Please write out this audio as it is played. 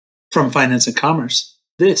From Finance and Commerce,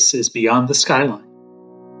 this is Beyond the Skyline,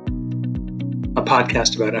 a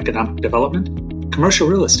podcast about economic development, commercial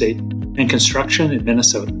real estate, and construction in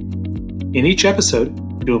Minnesota. In each episode,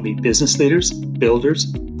 you will meet business leaders,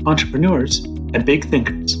 builders, entrepreneurs, and big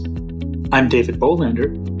thinkers. I'm David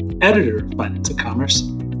Bolander, editor of Finance and Commerce.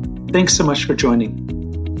 Thanks so much for joining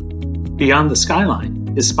me. Beyond the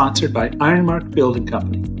Skyline is sponsored by Ironmark Building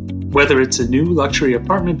Company. Whether it's a new luxury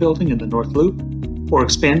apartment building in the North Loop or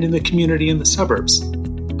expanding the community in the suburbs,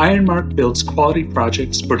 Ironmark builds quality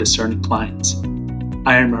projects for discerning clients.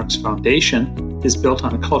 Ironmark's foundation is built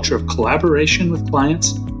on a culture of collaboration with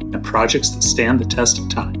clients and projects that stand the test of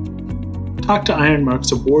time. Talk to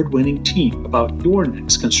Ironmark's award-winning team about your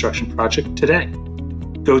next construction project today.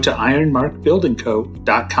 Go to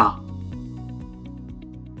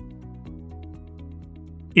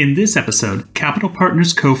ironmarkbuildingco.com. In this episode, Capital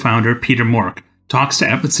Partners co-founder Peter Mork talks to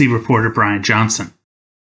FTSE reporter Brian Johnson.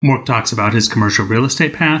 Mork talks about his commercial real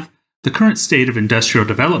estate path, the current state of industrial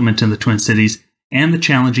development in the Twin Cities, and the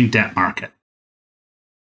challenging debt market.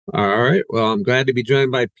 All right. Well, I'm glad to be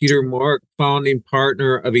joined by Peter Mork, founding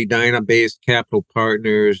partner of Edina-based Capital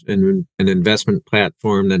Partners, and an investment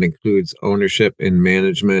platform that includes ownership and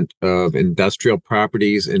management of industrial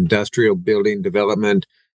properties, industrial building development,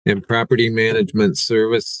 and property management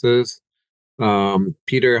services.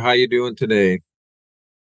 Peter, how you doing today?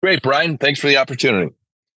 Great, Brian. Thanks for the opportunity.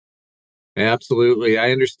 Absolutely.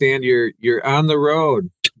 I understand you're on the road.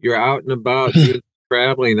 You're out and about doing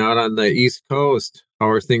traveling out on the East Coast. How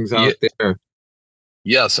are things out there?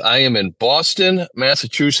 Yes, I am in Boston,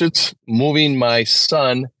 Massachusetts, moving my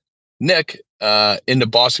son, Nick, into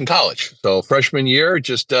Boston College. So freshman year,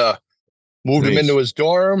 just moved him into his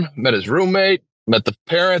dorm, met his roommate, met the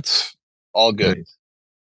parents, all good.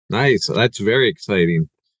 Nice. That's very exciting.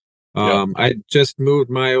 I just moved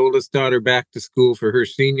my oldest daughter back to school for her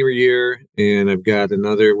senior year, and I've got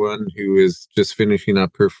another one who is just finishing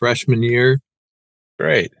up her freshman year.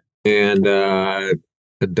 Great. And a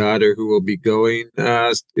daughter who will be going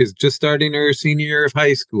is just starting her senior year of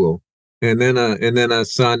high school, and then a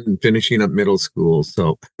son finishing up middle school.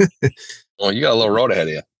 So, well, you got a little road ahead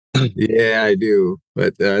of you. Yeah, I do,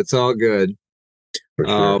 but it's all good. For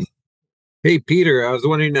sure. Hey, Peter, I was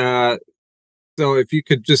wondering, so if you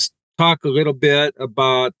could just talk a little bit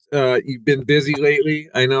about, you've been busy lately.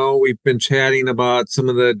 I know we've been chatting about some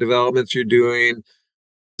of the developments you're doing,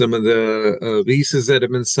 some of the leases that have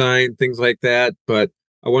been signed, things like that. But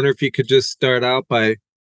I wonder if you could just start out by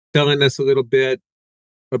telling us a little bit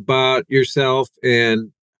about yourself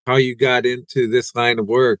and how you got into this line of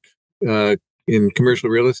work in commercial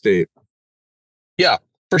real estate. Yeah,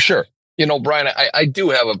 for sure. You know, Brian, I do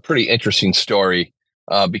have a pretty interesting story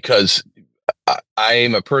because I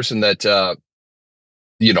am a person that,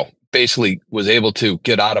 basically was able to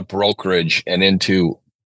get out of brokerage and into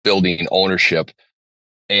building ownership.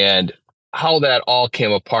 And how that all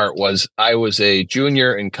came apart was I was a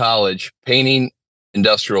junior in college painting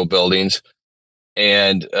industrial buildings.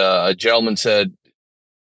 And a gentleman said,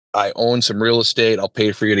 I own some real estate. I'll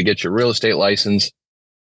pay for you to get your real estate license.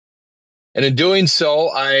 And in doing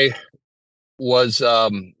so, I was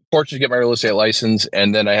fortunate to get my real estate license.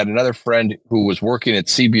 And then I had another friend who was working at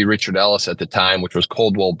CB Richard Ellis at the time, which was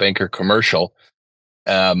Coldwell Banker Commercial.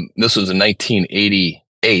 This was in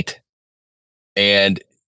 1988. And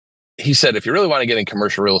he said, if you really want to get in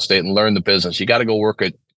commercial real estate and learn the business, you got to go work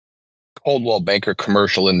at Coldwell Banker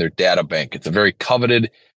Commercial in their data bank. It's a very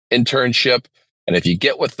coveted internship. And if you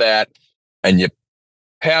get with that and you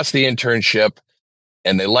pass the internship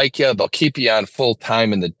and they like you, they'll keep you on full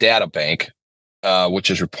time in the data bank, which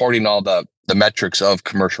is reporting all the metrics of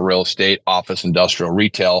commercial real estate, office, industrial,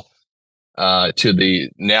 retail, to the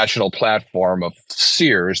national platform of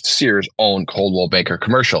Sears. Sears owned Coldwell Banker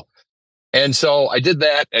Commercial. And so I did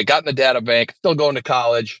that. I got in the data bank, still going to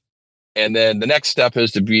college. And then the next step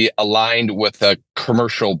is to be aligned with a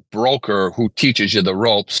commercial broker who teaches you the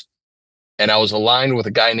ropes. And I was aligned with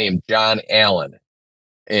a guy named John Allen.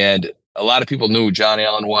 And a lot of people knew who John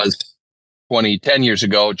Allen was 10 years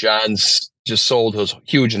ago. John's just sold his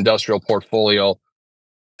huge industrial portfolio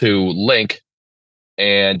to Link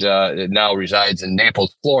and it now resides in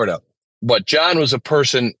Naples, Florida. But John was a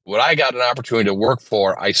person, when I got an opportunity to work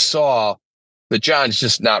for, I saw that John's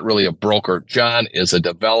just not really a broker. John is a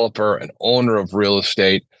developer, an owner of real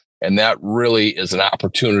estate, and that really is an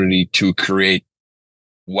opportunity to create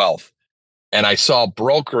wealth. And I saw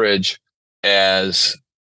brokerage as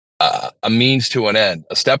a means to an end,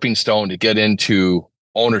 a stepping stone to get into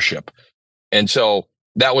ownership. And so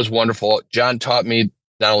that was wonderful. John taught me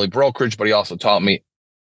not only brokerage, but he also taught me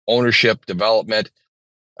ownership development.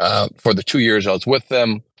 For the 2 years I was with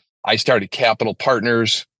them, I started Capital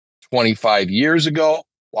Partners 25 years ago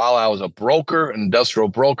while I was a broker, an industrial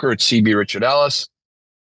broker at CB Richard Ellis.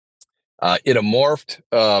 It morphed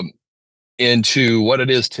into what it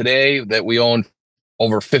is today, that we own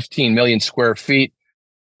over 15 million square feet,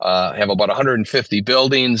 have about 150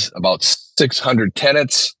 buildings, about 600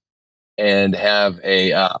 tenants, and have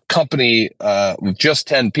a company with just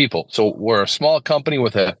 10 people. So we're a small company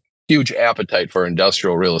with a huge appetite for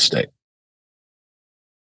industrial real estate.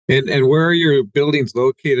 And where are your buildings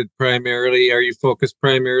located primarily? Are you focused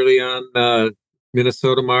primarily on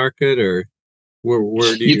Minnesota market, or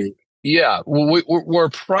where do you? Yeah, we're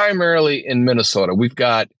primarily in Minnesota. We've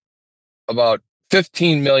got about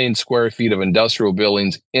 15 million square feet of industrial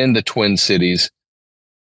buildings in the Twin Cities,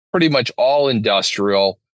 pretty much all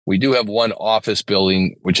industrial. We do have one office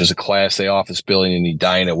building, which is a Class A office building in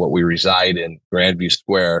Edina, what we reside in, Grandview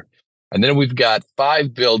Square. And then we've got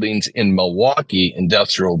 5 buildings in Milwaukee,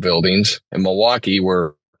 industrial buildings. In Milwaukee,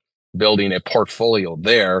 we're building a portfolio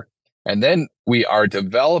there. And then we are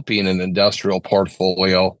developing an industrial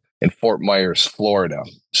portfolio in Fort Myers, Florida.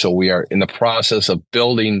 So we are in the process of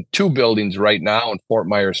building 2 buildings right now in Fort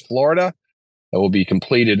Myers, Florida, that will be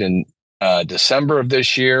completed in December of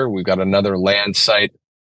this year. We've got another land site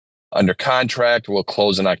under contract. We'll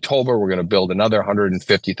close in October. We're going to build another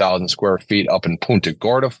 150,000 square feet up in Punta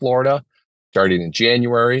Gorda, Florida, starting in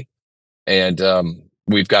January. And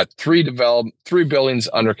we've got 3 buildings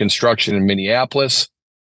under construction in Minneapolis.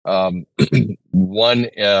 One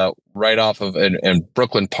right off of in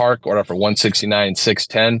Brooklyn Park, or for 169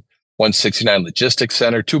 610, 169 Logistics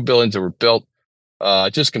Center. 2 buildings that were built,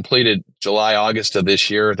 just completed July, August of this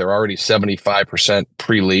year. They're already 75%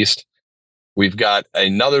 pre-leased. We've got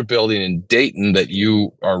another building in Dayton that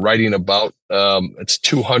you are writing about. It's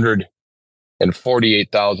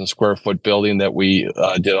 248,000 square foot building that we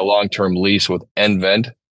did a long-term lease with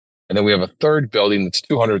nVent. And then we have a third building that's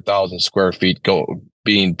 200,000 square feet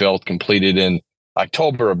being built, completed in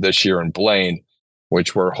October of this year in Blaine,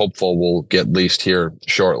 which we're hopeful will get leased here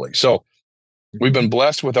shortly. So we've been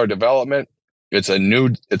blessed with our development. It's a new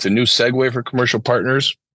segue for commercial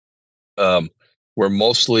partners. We're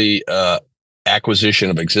mostly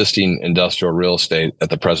acquisition of existing industrial real estate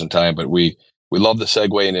at the present time, but we love the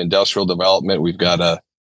segue in industrial development. We've got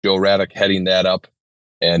Joe Raddick heading that up,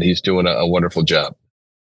 and he's doing a wonderful job.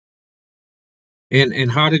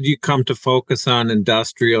 And how did you come to focus on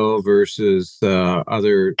industrial versus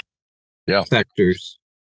other sectors?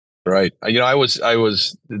 Right. I was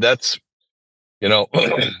that's, it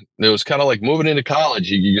was kind of like moving into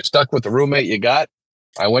college. You get stuck with the roommate you got.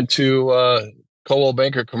 I went to Coldwell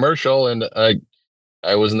Banker Commercial, and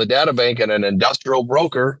I was in the data bank, and an industrial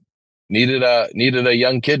broker needed a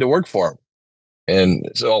young kid to work for him.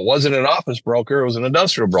 And so it wasn't an office broker, it was an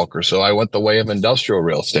industrial broker. So I went the way of industrial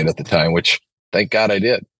real estate at the time, which thank God I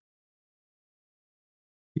did.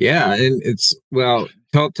 Yeah. And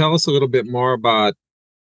tell us a little bit more about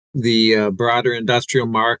the broader industrial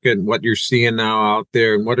market and what you're seeing now out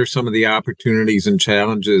there, and what are some of the opportunities and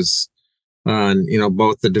challenges on,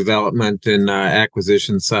 both the development and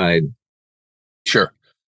acquisition side. Sure.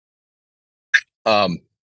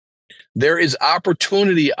 There is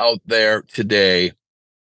opportunity out there today.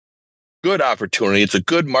 Good opportunity. It's a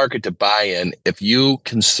good market to buy in if you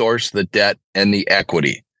can source the debt and the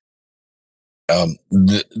equity.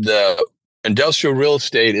 The industrial real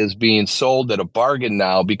estate is being sold at a bargain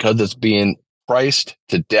now because it's being priced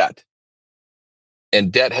to debt.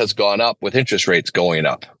 And debt has gone up with interest rates going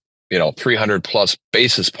up, 300 plus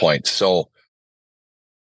basis points. So,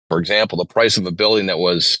 for example, the price of a building that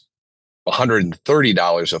was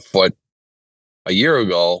 $130 a foot a year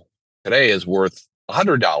ago, today is worth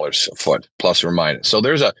 $100 a foot, plus or minus. So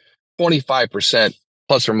there's a 25%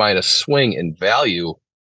 plus or minus swing in value,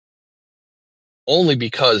 only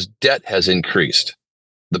because debt has increased.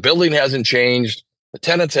 The building hasn't changed. The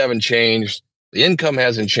tenants haven't changed. The income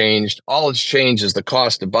hasn't changed. All it's changed is the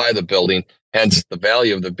cost to buy the building. Hence, the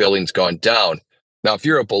value of the building's gone down. Now, if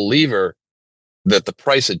you're a believer that the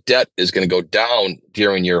price of debt is going to go down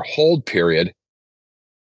during your hold period,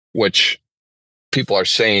 which people are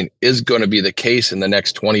saying is going to be the case in the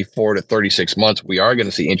next 24 to 36 months, we are going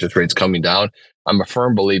to see interest rates coming down. I'm a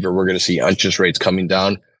firm believer we're going to see interest rates coming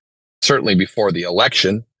down, certainly before the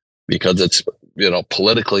election, because it's,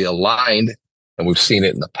 politically aligned, and we've seen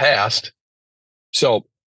it in the past. So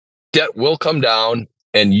debt will come down,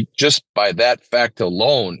 and just by that fact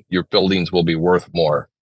alone, your buildings will be worth more.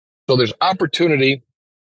 So there's opportunity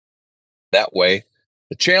that way.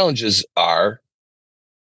 The challenges are,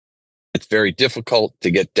 it's very difficult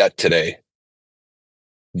to get debt today.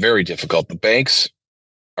 Very difficult. The banks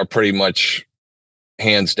are pretty much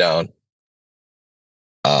hands down.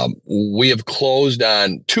 We have closed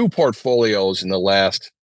on 2 portfolios in the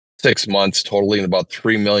last 6 months, totaling about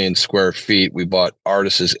 3 million square feet. We bought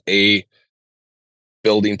Artis's A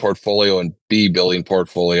building portfolio and B building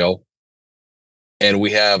portfolio. And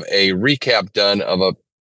we have a recap done of a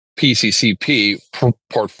PCCP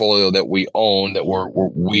portfolio that we own, that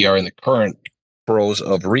we are in the current throes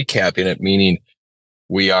of recapping it, meaning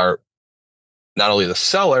we are not only the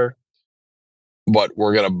seller, but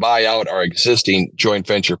we're going to buy out our existing joint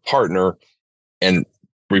venture partner and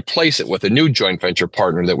replace it with a new joint venture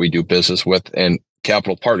partner that we do business with. And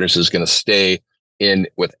Capital Partners is going to stay in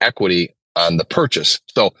with equity on the purchase.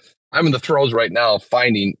 So I'm in the throes right now of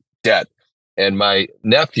finding debt. And my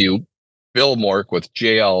nephew, Bill Mork with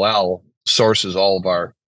JLL, sources all of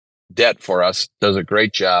our debt for us, does a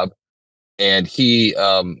great job. And he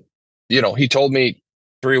told me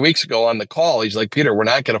 3 weeks ago on the call, he's like, Peter, we're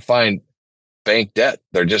not going to find bank debt.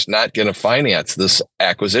 They're just not going to finance this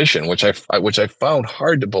acquisition, which I found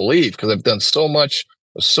hard to believe because I've done so much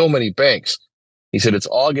with so many banks. He said, it's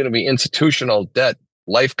all going to be institutional debt,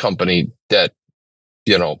 life company debt,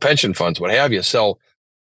 pension funds, what have you. So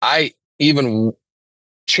I even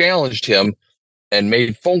challenged him and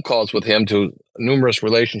made phone calls with him to numerous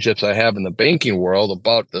relationships I have in the banking world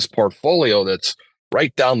about this portfolio that's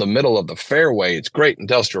right down the middle of the fairway. It's great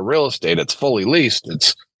industrial real estate. It's fully leased.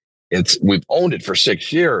 We've owned it for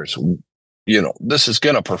 6 years. This is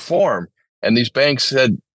going to perform. And these banks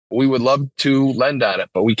said, we would love to lend on it,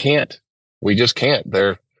 but we can't. We just can't.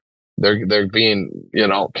 They're being,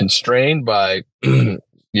 constrained by,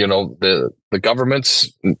 the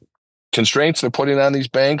government's constraints they're putting on these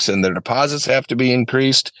banks, and their deposits have to be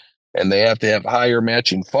increased, and they have to have higher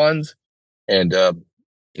matching funds. And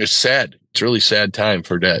it's sad. It's a really sad time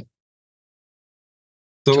for debt.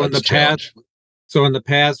 So in the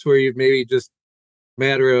past, where you maybe just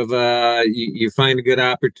matter of you find a good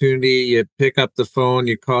opportunity, you pick up the phone,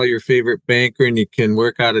 you call your favorite banker, and you can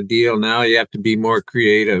work out a deal. Now you have to be more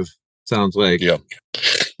creative. Sounds like. Yeah.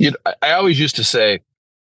 I always used to say,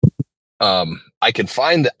 I can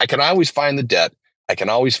always find the debt. I can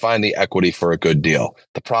always find the equity for a good deal.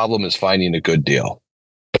 The problem is finding a good deal.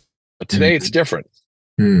 But today it's different.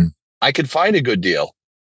 I could find a good deal.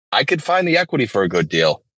 I could find the equity for a good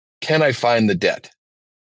deal. Can I find the debt?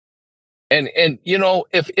 And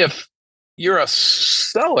if you're a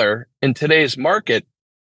seller in today's market,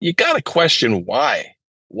 you got to question why.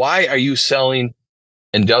 Why are you selling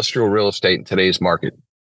industrial real estate in today's market?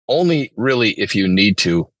 Only really if you need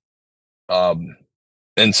to.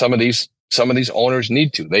 And some of these owners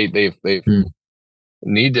need to. They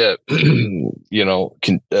need to.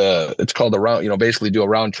 It's called a round. Basically do a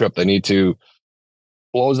round trip. They need to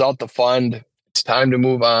close out the fund. It's time to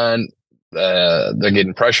move on. They're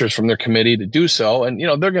getting pressures from their committee to do so, and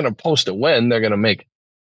they're going to post a win. They're going to make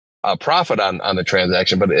a profit on the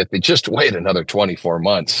transaction. But if they just wait another 24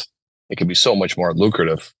 months, it could be so much more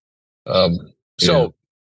lucrative. It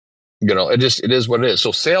is what it is.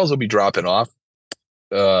 So sales will be dropping off.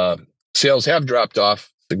 Sales have dropped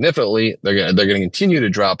off significantly. They're going to continue to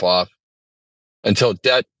drop off until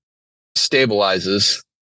debt stabilizes.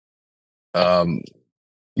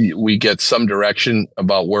 We get some direction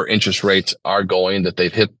about where interest rates are going, that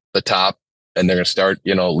they've hit the top and they're going to start,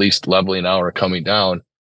 at least leveling out or coming down.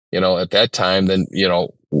 At that time, then,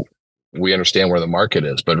 we understand where the market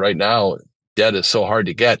is. But right now, debt is so hard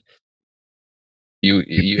to get.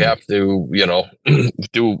 You have to, you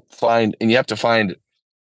have to find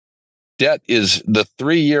debt is the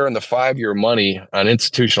 3-year and the 5-year money on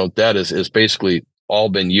institutional debt is basically all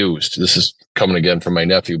been used. This is coming again from my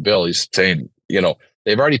nephew, Bill. He's saying,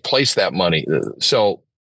 they've already placed that money. So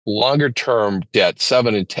longer term debt,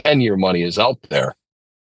 7 and 10-year money is out there,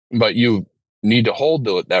 but you need to hold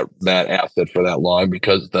that asset for that long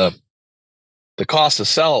because the cost to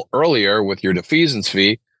sell earlier with your defeasance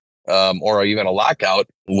fee or even a lockout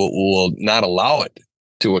will not allow it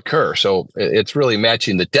to occur. So it's really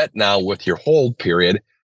matching the debt now with your hold period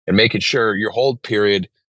and making sure your hold period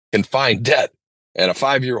can find debt. And a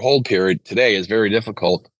 5-year hold period today is very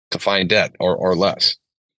difficult to find debt or less.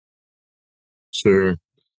 Sure.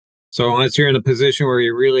 So unless you're in a position where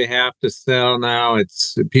you really have to sell now,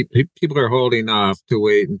 it's people are holding off to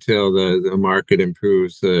wait until the market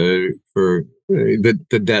improves for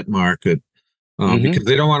the debt market because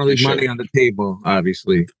they don't want to leave money on the table,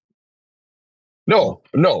 obviously. No,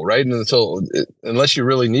 right? And so unless you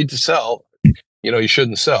really need to sell, you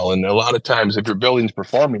shouldn't sell. And a lot of times if your building's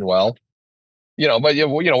performing well, but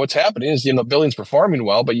what's happening is, building's performing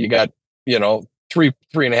well, but you got,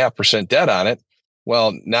 3.5% debt on it.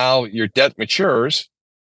 Well, now your debt matures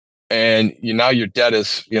and now your debt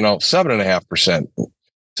is 7.5%.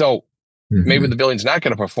 So maybe the building's not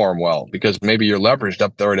going to perform well because maybe you're leveraged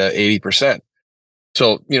up there to 80%.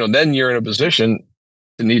 So then you're in a position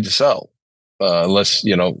to need to sell, unless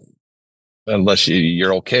you're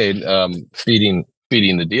okay feeding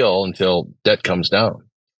the deal until debt comes down.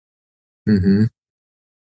 Mm-hmm.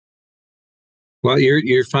 Well,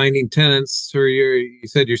 you're finding tenants, or you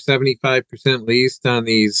said you're 75% leased on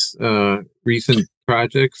these recent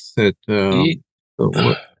projects that.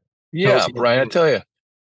 Yeah, Brian, I tell you,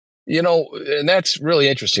 and that's really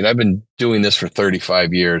interesting. I've been doing this for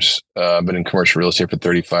 35 years. I've been in commercial real estate for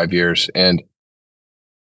 35 years, and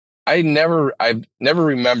I've never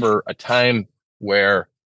remember a time where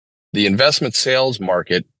the investment sales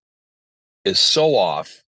market is so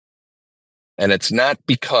off, and it's not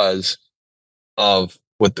because of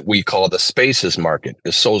what we call the spaces market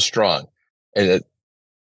is so strong, and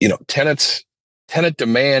tenant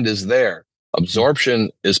demand is there, absorption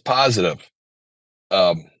is positive,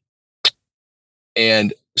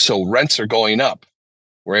 and so rents are going up.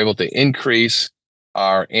 We're able to increase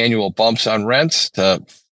our annual bumps on rents to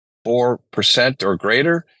 4% or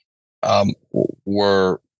greater.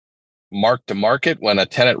 We're mark to market. When a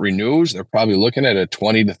tenant renews, they're probably looking at a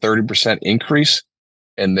 20 to 30% increase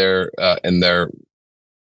in their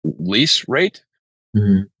lease rate,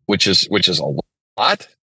 which is a lot.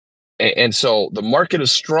 And so the market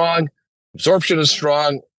is strong, absorption is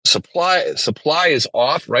strong, supply is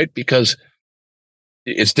off, right? Because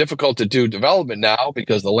it's difficult to do development now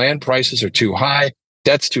because the land prices are too high,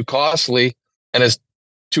 debt's too costly, and it's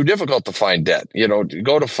too difficult to find debt. To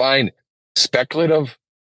go to find speculative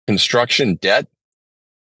construction debt,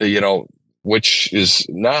 which is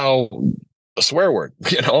now a swear word,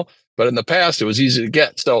 but in the past it was easy to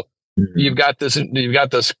get. So you've got this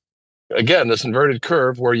again, this inverted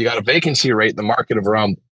curve where you got a vacancy rate in the market of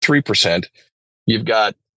around 3%. You've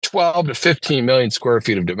got 12 to 15 million square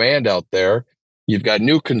feet of demand out there. You've got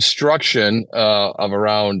new construction of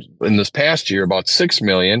around, in this past year, about 6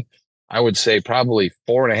 million. I would say probably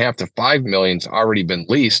 4.5 to 5 million's already been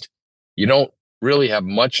leased. You don't really have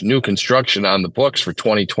much new construction on the books for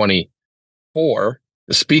 2024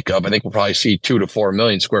 to speak of. I think we'll probably see 2 to 4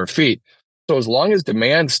 million square feet. So as long as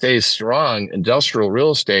demand stays strong, industrial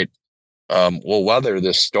real estate will weather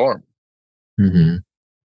this storm. Mm-hmm.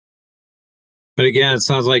 But again, it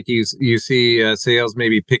sounds like you see sales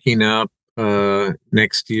maybe picking up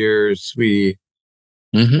next year as we,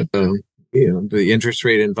 the interest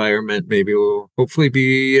rate environment maybe will hopefully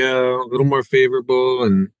be a little more favorable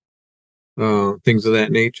and things of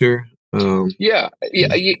that nature. Yeah.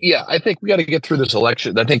 I think we got to get through this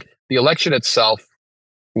election. I think the election itself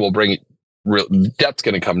will bring debt's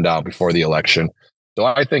going to come down before the election. So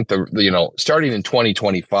I think starting in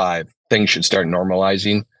 2025, things should start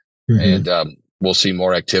normalizing, and we'll see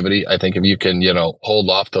more activity. I think if you can, hold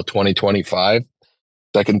off till 2025,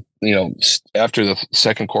 after the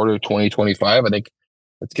second quarter of 2025, I think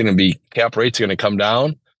it's going to be cap rates are going to come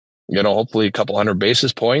down, hopefully a couple hundred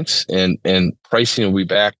basis points, and pricing will be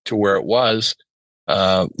back to where it was,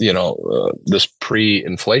 this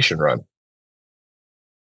pre-inflation run.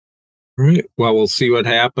 Right. Well, we'll see what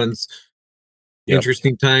happens. Yep.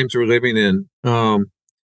 Interesting times we're living in.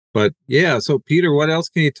 But yeah, so Peter, what else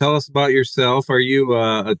can you tell us about yourself? Are you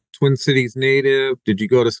a Twin Cities native? Did you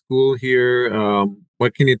go to school here?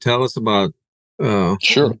 What can you tell us about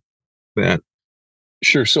Sure. that?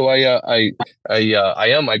 Sure. So I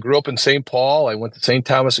grew up in St. Paul. I went to St.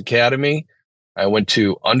 Thomas Academy. I went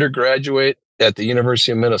to undergraduate at the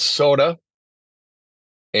University of Minnesota.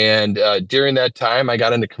 And during that time, I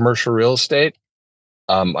got into commercial real estate.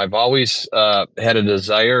 I've always had a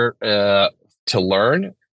desire to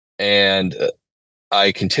learn, and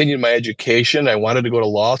I continued my education. I wanted to go to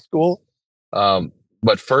law school,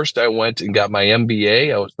 but first I went and got my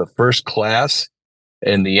MBA. I was the first class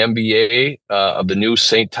in the MBA of the new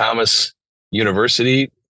St. Thomas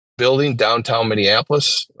University building downtown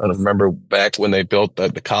Minneapolis. I remember back when they built the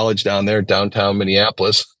college down there, downtown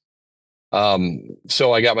Minneapolis.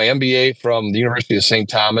 So I got my MBA from the University of St.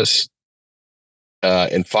 Thomas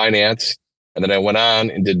in finance. And then I went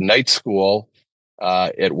on and did night school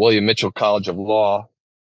at William Mitchell College of Law.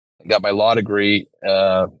 I got my law degree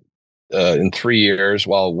in 3 years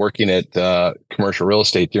while working at commercial real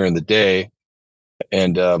estate during the day,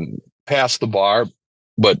 and passed the bar,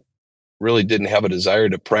 but really didn't have a desire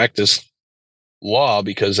to practice law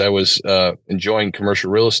because I was enjoying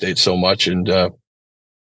commercial real estate so much. And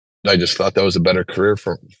I just thought that was a better career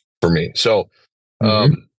for me. So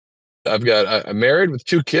I'm married with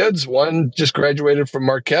 2 kids. One just graduated from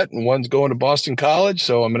Marquette and one's going to Boston College.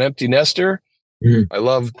 So I'm an empty nester. I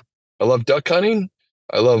love I love duck hunting.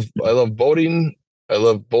 I love boating. I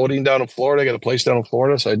love boating down in Florida. I got a place down in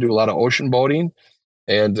Florida, so I do a lot of ocean boating,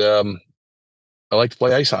 and I like to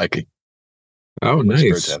play ice hockey. Oh,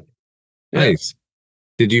 nice. Yeah. Nice.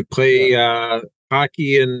 Did you play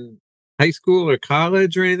hockey in high school or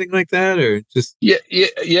college or anything like that, or just?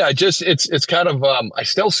 Yeah. Just it's kind of I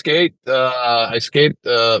still skate. I skate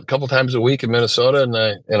a couple times a week in Minnesota,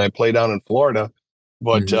 and I play down in Florida.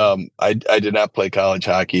 But I did not play college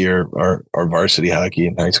hockey or varsity hockey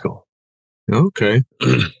in high school. Okay.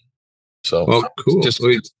 So well, cool. Just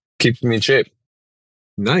keeps me in shape.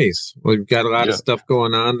 Nice. Well, you've got a lot of stuff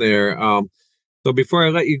going on there. So before I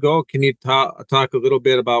let you go, can you talk a little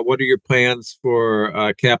bit about what are your plans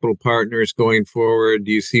for Capital Partners going forward?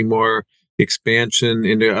 Do you see more expansion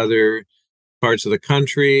into other parts of the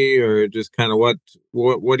country, or just kind of what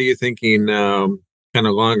are you thinking kind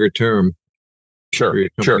of longer term? Sure.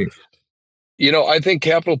 I think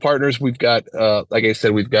Capital Partners, we've got, like I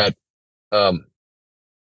said, we've got,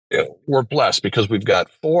 we're blessed because we've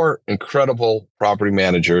got 4 incredible property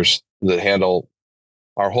managers that handle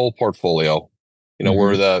our whole portfolio.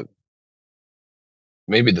 We're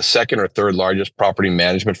maybe the second or third largest property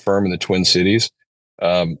management firm in the Twin Cities,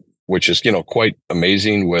 which is, quite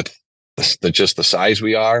amazing with just the size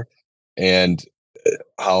we are, and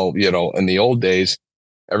how, in the old days,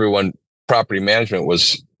 property management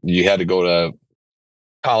was, you had to go to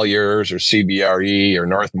Colliers or CBRE or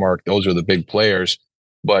Northmark. Those are the big players.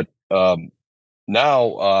 But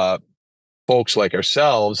now folks like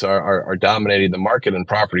ourselves are dominating the market in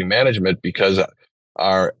property management because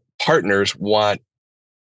our partners want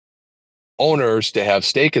owners to have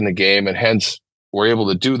stake in the game, and hence we're able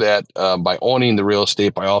to do that by owning the real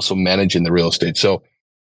estate, by also managing the real estate. So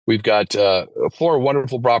we've got 4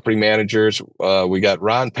 wonderful property managers. We got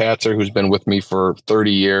Ron Patzer, who's been with me for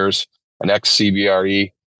 30 years, an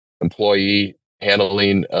ex-CBRE employee,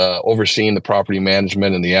 overseeing the property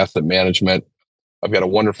management and the asset management. I've got a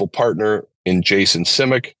wonderful partner in Jason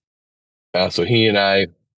Simic. So he and I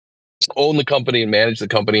own the company and manage the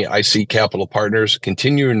company. I see Capital Partners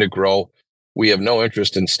continuing to grow. We have no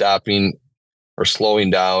interest in stopping or slowing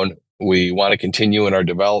down. We want to continue in our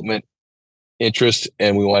development interest,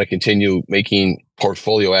 and we want to continue making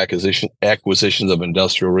portfolio acquisitions of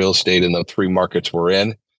industrial real estate in the 3 markets we're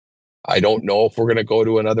in. I don't know if we're going to go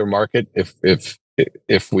to another market.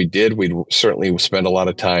 If we did, we'd certainly spend a lot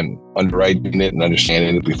of time underwriting it and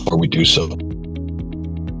understanding it before we do so.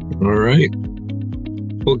 All right.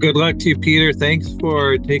 Well, good luck to you, Peter. Thanks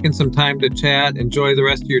for taking some time to chat. Enjoy the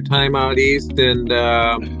rest of your time out east, and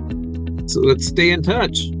so let's stay in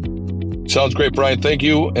touch. Sounds great, Brian. Thank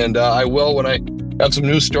you. And I will, when I have some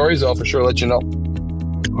news stories, I'll for sure let you know.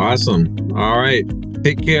 Awesome. All right.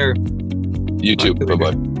 Take care. You too.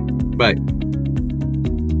 Bye-bye. Bye.